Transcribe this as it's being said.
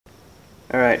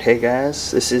Alright, hey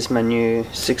guys, this is my new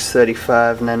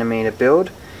 635nm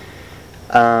build.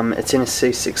 It's in a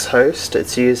C6 host.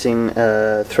 It's using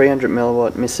a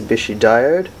 300mW Mitsubishi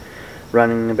diode,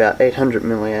 running about 800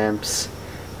 milliamps,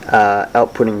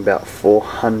 outputting about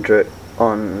 400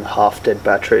 on half-dead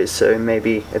batteries, so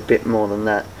maybe a bit more than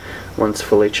that once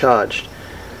fully charged.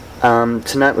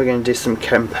 Tonight we're going to do some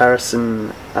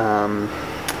comparison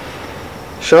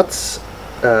shots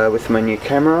with my new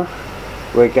camera.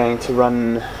 We're going to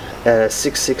run a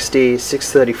 660,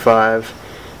 635,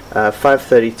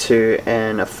 532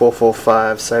 and a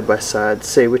 445 side by side,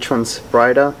 see which one's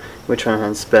brighter, which one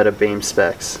has better beam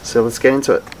specs. So let's get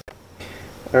into it.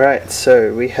 Alright,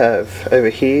 so we have over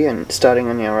here, and starting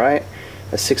on your right,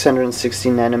 a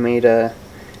 660nm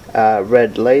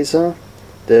red laser,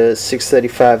 the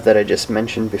 635 that I just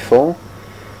mentioned before,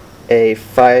 a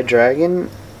Fire Dragon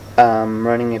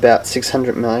running about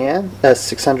 600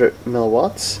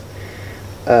 milliwatts,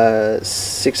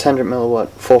 600 milliwatt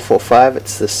 445.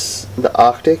 It's the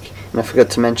Arctic, and I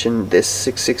forgot to mention this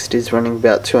 660 is running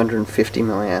about 250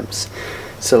 milliamps.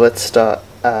 So let's start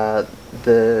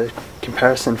the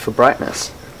comparison for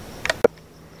brightness.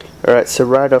 Alright, so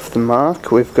right off the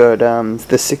mark we've got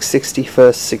the 660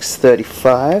 versus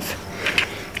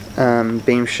 635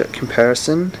 beam shot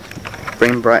comparison,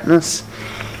 beam brightness.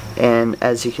 And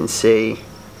as you can see,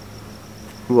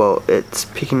 well, it's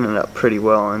picking it up pretty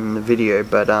well in the video,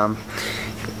 but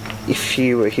if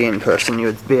you were here in person you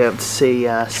would be able to see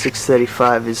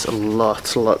 635 is a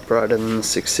lot brighter than the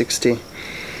 660.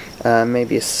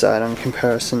 Maybe a side-on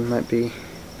comparison might be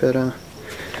better.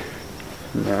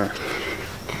 No.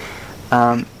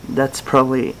 That's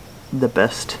probably the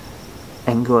best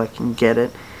angle I can get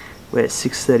it, where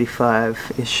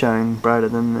 635 is showing brighter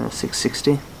than the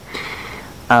 660.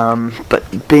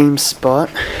 But beam spot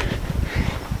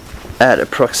at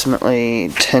approximately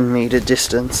 10 meter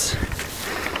distance,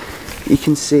 you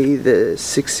can see the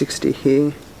 660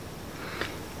 here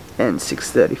and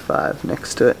 635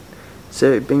 next to it.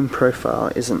 So beam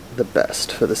profile isn't the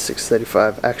best for the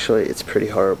 635. Actually, it's pretty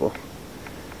horrible.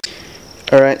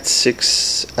 Alright,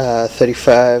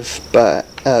 635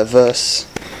 versus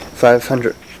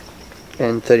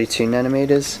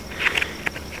 532nm.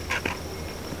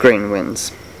 Green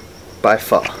wins by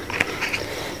far.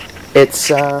 It's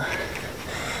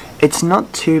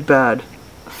not too bad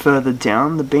further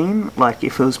down the beam, like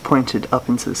if it was pointed up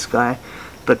into the sky,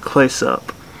 but close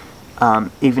up,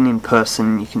 even in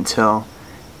person, you can tell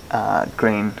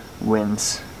green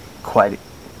wins quite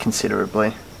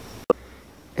considerably.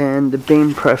 And the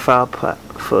beam profile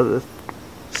for the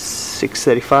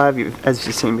 635, as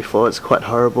you've seen before, is quite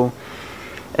horrible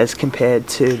as compared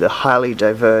to the highly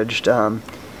diverged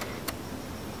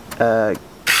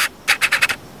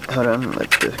hold on, let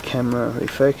the camera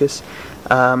refocus.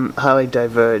 Highly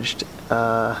diverged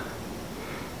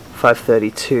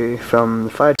 532 from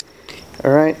the Fire.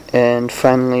 Alright, and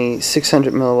finally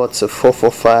 600 milliwatts of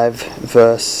 445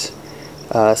 versus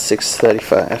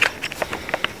 635.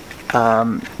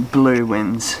 Blue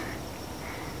wins,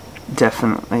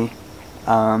 definitely.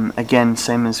 Again,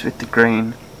 same as with the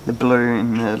green. The blue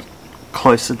in the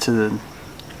closer to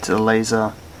the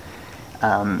laser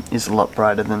is a lot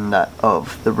brighter than that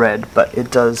of the red, but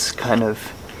it does kind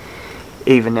of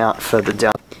even out further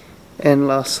down. And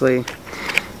lastly,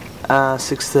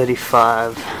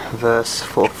 635 versus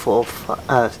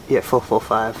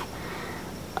 445.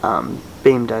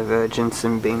 Beam divergence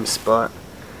and beam spot.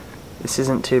 This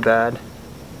isn't too bad.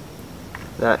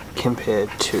 That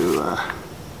compared to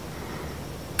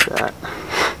that.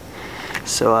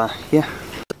 So yeah.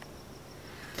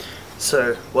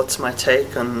 So what's my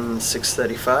take on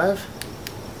 635?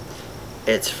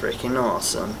 It's freaking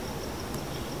awesome.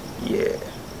 Yeah.